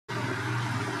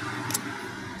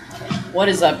What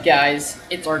is up, guys?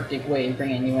 It's Arctic Wave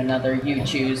bringing you another You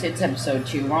Choose. It's episode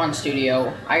 2. We're on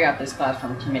studio. I got this class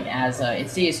from Timid Azza.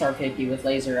 It's CSR 50 with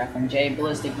Laser FMJ,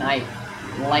 Ballistic Knight,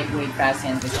 Lightweight Fast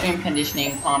Hands, Extreme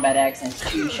Conditioning, Combat Axe, and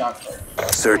 2 Shock Flare.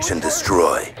 Search and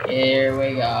destroy. Here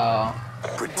we go.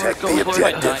 Protect the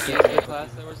objective.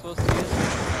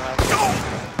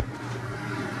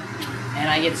 And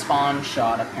I get spawn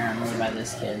shot apparently by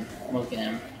this kid. Look at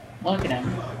him. Look at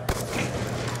him.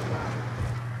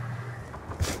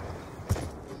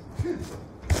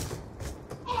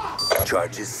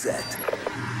 Charges set.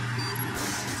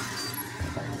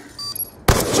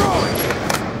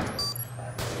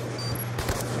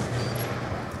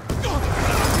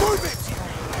 Move it!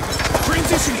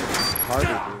 Transitioning!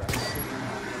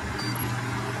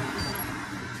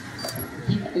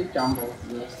 He jumbled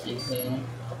this kid.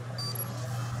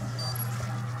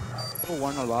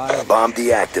 One alive. Bomb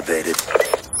deactivated.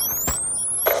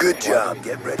 Good job.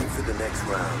 Get ready for the next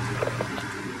round.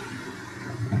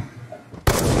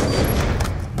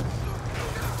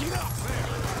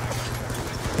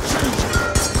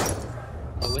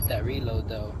 Oh, with that reload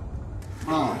though.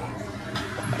 Oh.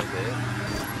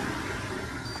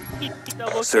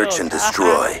 Search and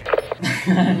destroy.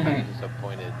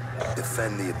 Disappointed.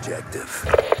 Defend the objective.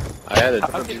 I had a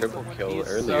triple kill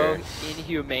earlier. So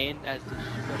inhumane as the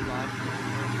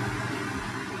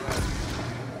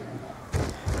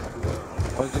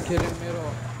Was the kid in the middle? Oh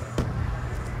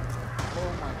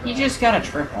my god. He just got a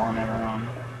triple on everyone.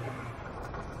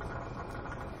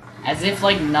 As if,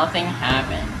 like, nothing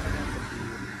happened.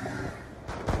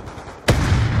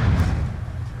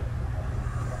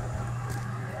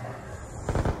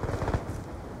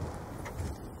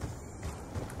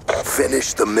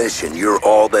 Finish the mission. You're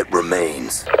all that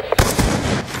remains.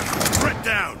 Threat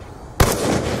down!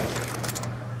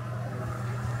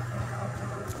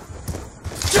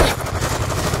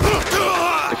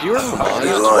 If you were in mods,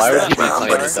 You why lost would that you be round,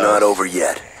 playing but it's not over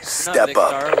yet. Step Vic up.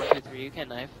 Star, 1, 2, 3, you can't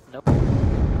knife. Nope.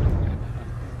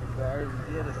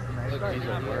 Look, he's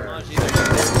right here.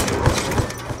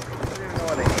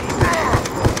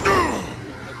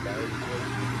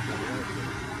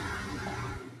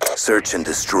 Search and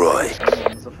destroy.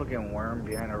 There's a fucking worm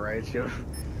behind a riot shield.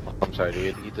 I'm sorry,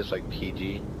 dude. Eat this like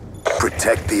PG.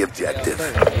 Protect the objective.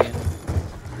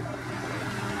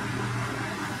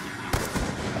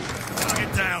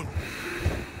 Target down!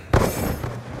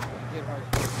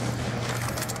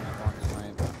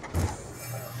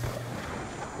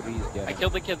 I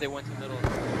killed the kid, they went to the middle.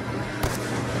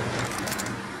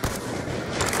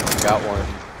 Got one.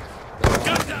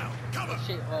 Gun down! Cover!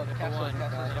 Shit, oh, the castle, is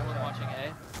anyone watching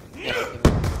A?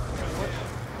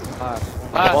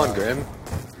 Come on, Grim. Team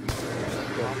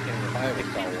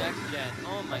next gen.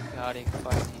 Oh my god, he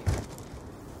fucking team.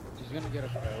 She's gonna get a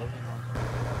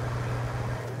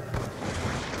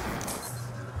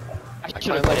I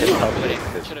should've hit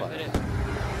it. Should've hit it.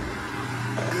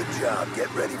 Good job. Get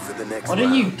ready for the next What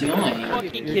round. are you doing?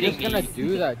 Fucking You're kidding just gonna me.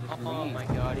 do that, just Oh leave. my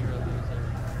god, you're a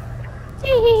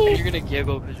loser. And you're gonna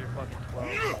giggle because you're fucking 12.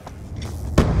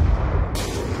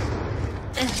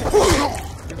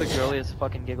 You're the girliest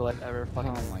fucking giggle I've ever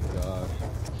fucking. Oh my god.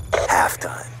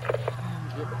 Halftime.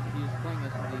 He's playing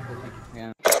SMD because he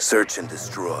can't Search and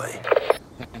destroy.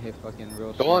 hit fucking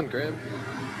real Go on, Grim.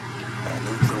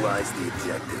 Neutralize the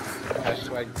objective.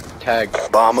 Hashtag tag.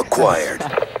 Bomb acquired.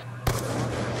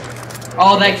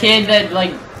 Oh, that kid that,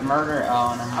 like, murdered.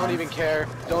 Oh, no. I don't even care.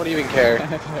 Don't even care.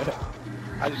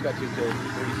 I just got 2 kills.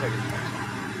 30 seconds.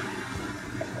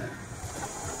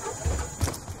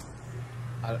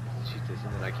 I don't cheat this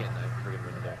and then I can't knife. Friggin'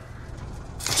 run it down.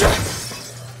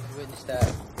 Witness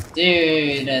that.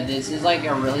 Dude, this is like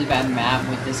a really bad map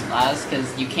with this class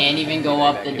because you can't even go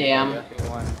up the damn. Let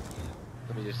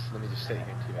me just sit here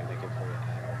and see if I can get for you.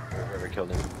 Whoever killed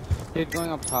him. Kid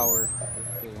going up tower.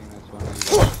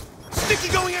 Sticky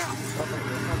going out!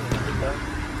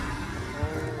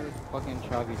 Oh, fucking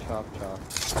choppy chop chop. I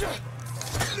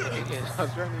was trying to get in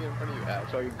front of you,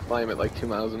 so I could climb at like 2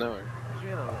 miles an hour.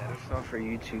 Stuff for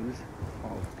you choose.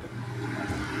 Oh.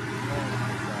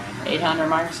 800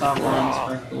 Microsoft ones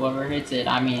for whoever hits it.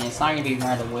 I mean, it's not gonna be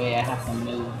right away. I have to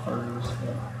move first.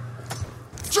 But...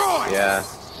 Joy! Yeah,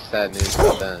 sad news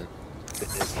about that.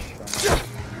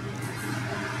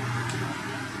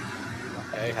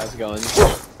 Hey, how's it going?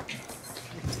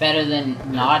 It's better than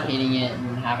not hitting it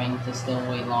and having to still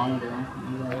wait longer.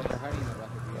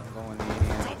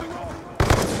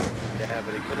 Yeah,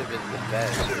 but it could have been the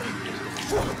best.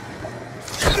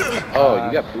 Oh,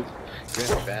 you got poop.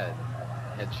 You're bad.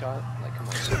 Headshot? Like, come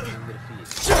on, you get a feed.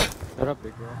 Shut up,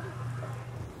 big girl.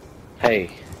 Hey.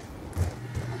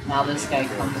 Now this guy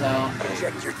comes out.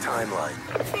 Check your timeline.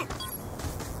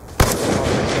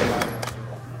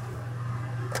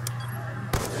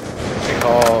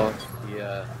 call.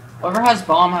 Yeah. Whoever has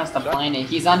bomb has to plant it.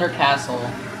 He's under castle.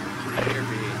 I hear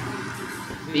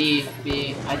B.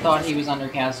 I thought he was under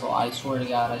castle. I swear to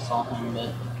God, I saw him, but.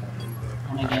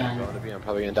 And I'm again. going to B. I'm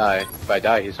probably gonna die. If I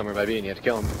die, he's somewhere by B, and you have to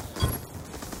kill him.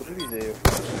 What did he do?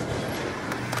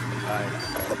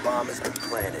 The bomb has been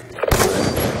planted.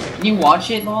 Can you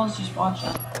watch it, Laws? Just watch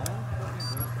it.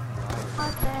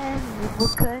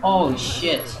 Oh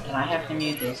shit. And I have to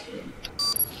mute this dude.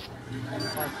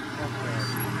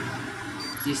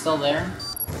 Is he still there?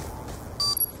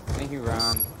 I think he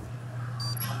ran.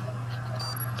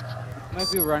 He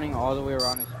might be running all the way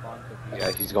around his spawn to B.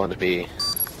 Yeah, he's going to B.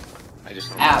 I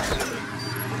just. App.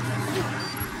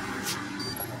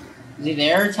 Is he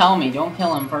there? Tell me. Don't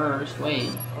kill him first.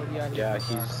 Wait. Oh, yeah, Yeah,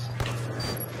 he's.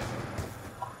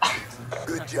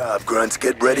 Good job, Grunts.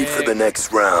 Get ready for the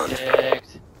next round.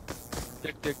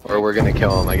 Or we're gonna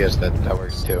kill him. I guess that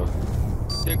works too.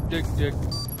 Dick. Maybe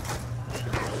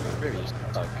you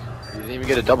suck. You didn't even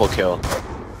get a double kill.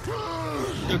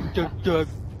 Dick.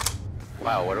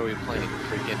 Wow, what are we playing?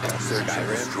 Freaking Search and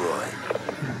Skyrim? destroy.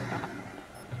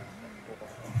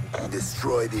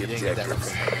 Destroy the You didn't get that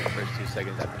objectives. reference in the first 2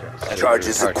 seconds after I said it.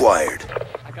 Charges Retarded. acquired.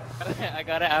 I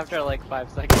got it after like 5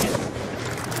 seconds.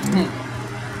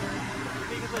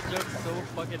 Because the joke's so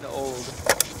fucking old.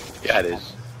 Yeah, it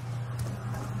is.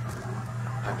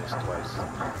 I missed twice.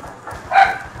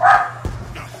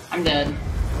 I'm dead.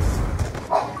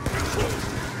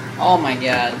 Oh my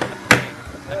god.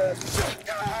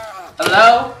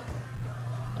 Hello?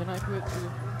 Can I quit too?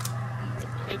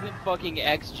 He's in fucking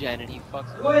X-Gen and he fucks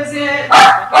Who is it?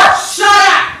 Shut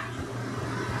up!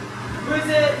 Who is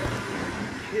it?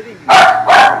 Kidding me.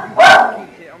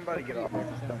 I'm about to get off. Don't.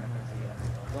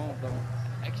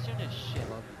 X-Gen is shit.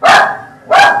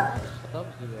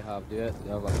 Subs do they have? Do they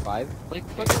have like 5? Like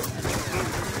fucking.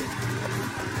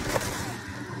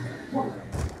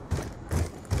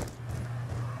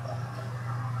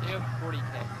 They have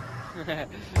 40k.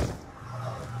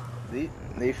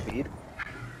 They feed.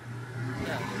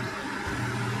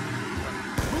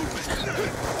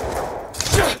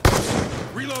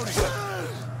 Reloading.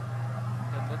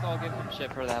 Let's all give him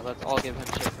shit for that. Let's all give him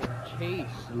shit for that. Chase,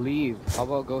 leave. How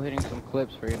about go hitting some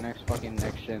clips for your next fucking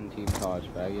next gen team college,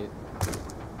 faggot?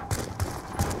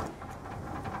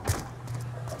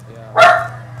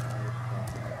 Yeah.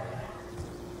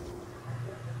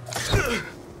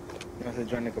 You have to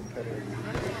join the competitor.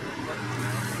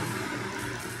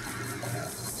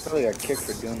 Probably got kicked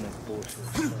for doing this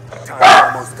bullshit.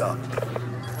 Time almost up.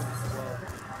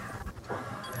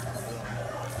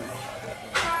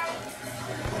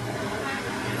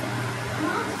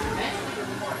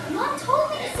 Mom told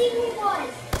me to see who it was.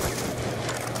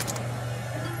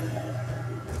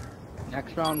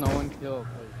 Next round, no one kill,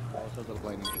 because also the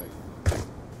lightning strike.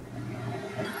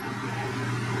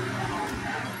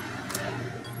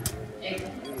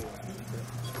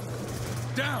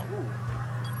 Down.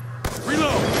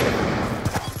 Reload.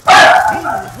 Move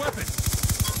with weapon.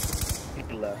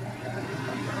 He left.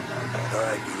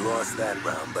 Alright, you lost that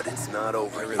round, but it's not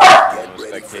over. Get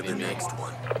ready for the next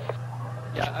one.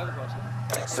 Yeah, I was watching.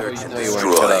 Search and No, you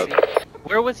weren't. Shut destroy. up.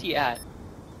 Where was he at?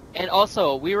 And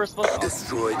also, we were supposed to.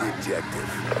 Destroy the objective.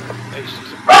 Hey,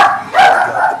 she's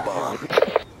Got the bomb.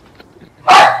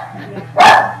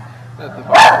 That's the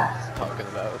fuck he's talking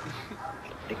about.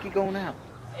 Dicky going out.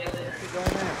 Dicky going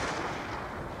out.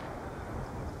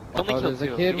 Only Oh, killed there's a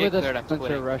two. kid You with get a cleared, I'm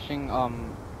splinter quitting.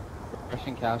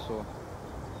 rushing castle.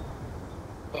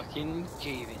 Fucking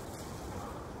Javen.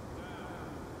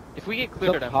 If we get It's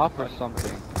cleared, up I'm top or fucking-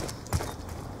 something.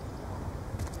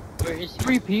 Where is he?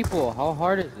 3 people. How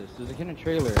hard is this? There's a kid in a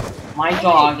trailer. My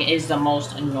dog is the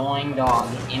most annoying dog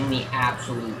in the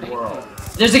absolute world.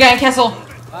 There's a guy in castle!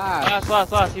 Ah,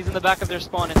 Last. He's in the back of their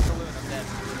spawn in Saloon. I'm dead.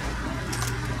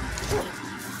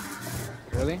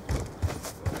 really?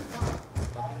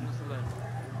 Fucking Saloon.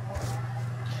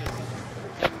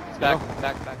 Yep, he's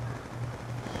back.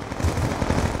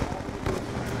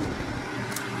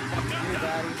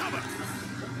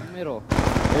 In the middle.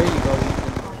 There you go,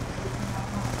 Ethan.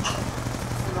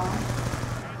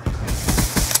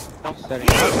 Setting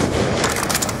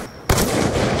up.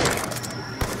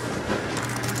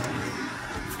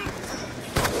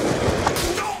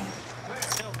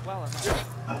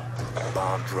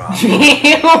 Bomb drop.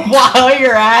 While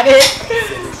you're at it!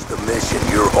 Finish the mission.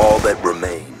 You're all that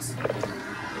remains.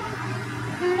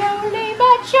 Lonely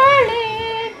but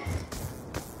surely.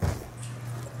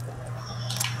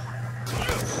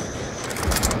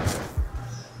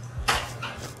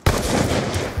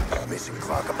 Mission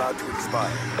clock about to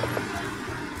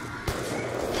expire.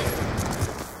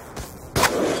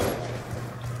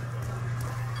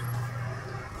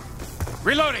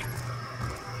 Reloading!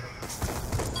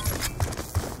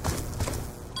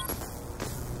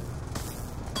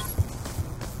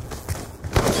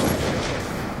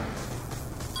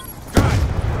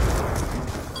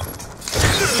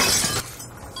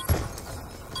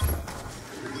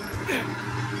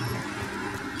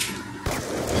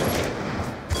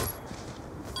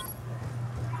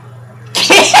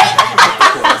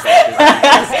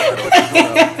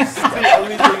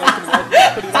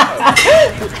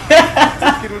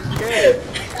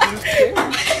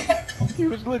 He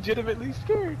was legitimately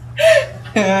scared.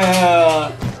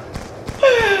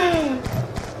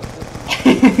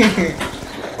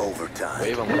 Overtime.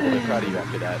 Wave, I'm a little bit proud of you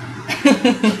after that.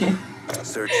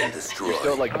 Search and destroy. You're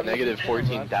still like negative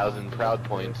 14,000 proud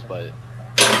points, but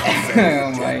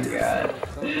Oh my god.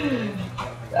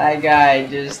 That guy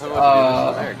just, how much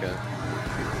of it is America?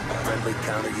 Friendly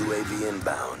counter UAV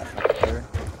inbound.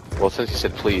 Well, since you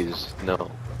said please,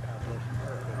 no.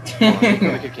 I'm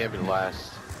gonna kick camping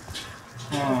last.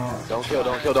 Oh. Don't kill,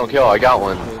 don't kill, don't kill. I got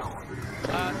one.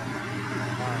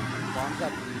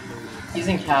 He's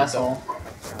in castle.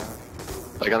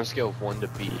 Like on a scale of 1 to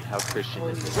B, how Christian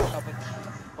is it?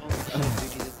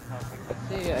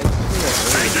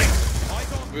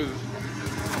 Move.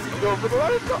 Go for the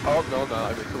ladder. Oh no, no,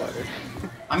 I missed the ladder.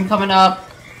 I'm coming up.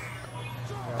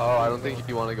 Oh, I don't think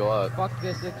you want to go up. Fuck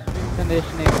this extreme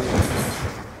conditioning.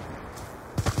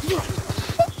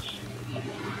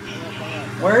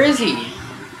 Where is he?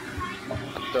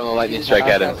 Throwing a lightning strike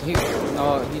at him.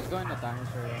 No, he's going to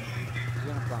dinosaur. He's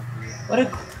gonna plant you. What a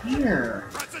clear.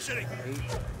 Transitioning!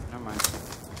 Never mind.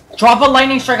 Drop a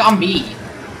lightning strike on B.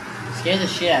 Scare the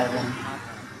shit out of him.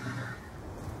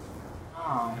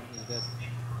 Oh. He's dead.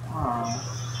 Oh.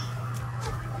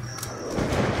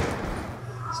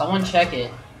 Someone check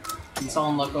it. Can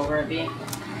someone look over at B? Almost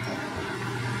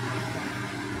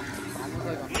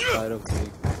like on the side of big.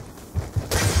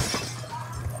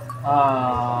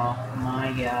 Oh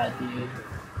my god, dude.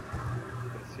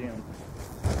 I see him.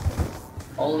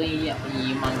 Holy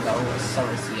Mango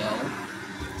Sorcio.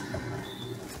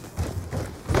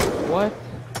 What?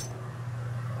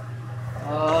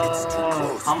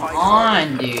 Come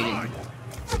on, dude.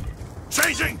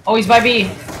 Changing! Oh, he's by B.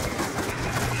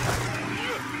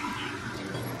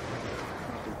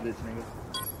 Blitz, nigga.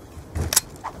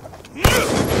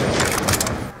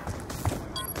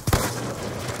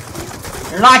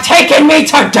 You're not taking me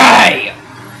today!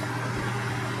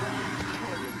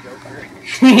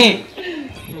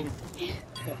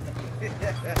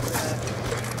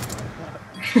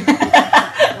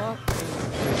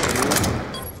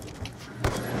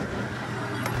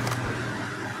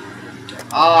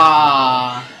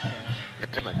 Ah. I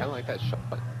kind of like that shot.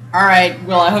 Alright,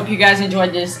 well, I hope you guys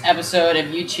enjoyed this episode.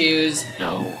 If you choose,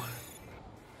 No.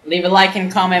 leave a like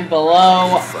and comment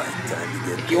below. Fight time to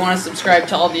get If you want to subscribe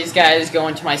to all these guys, go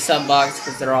into my sub box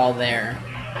because they're all there.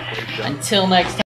 Until next time.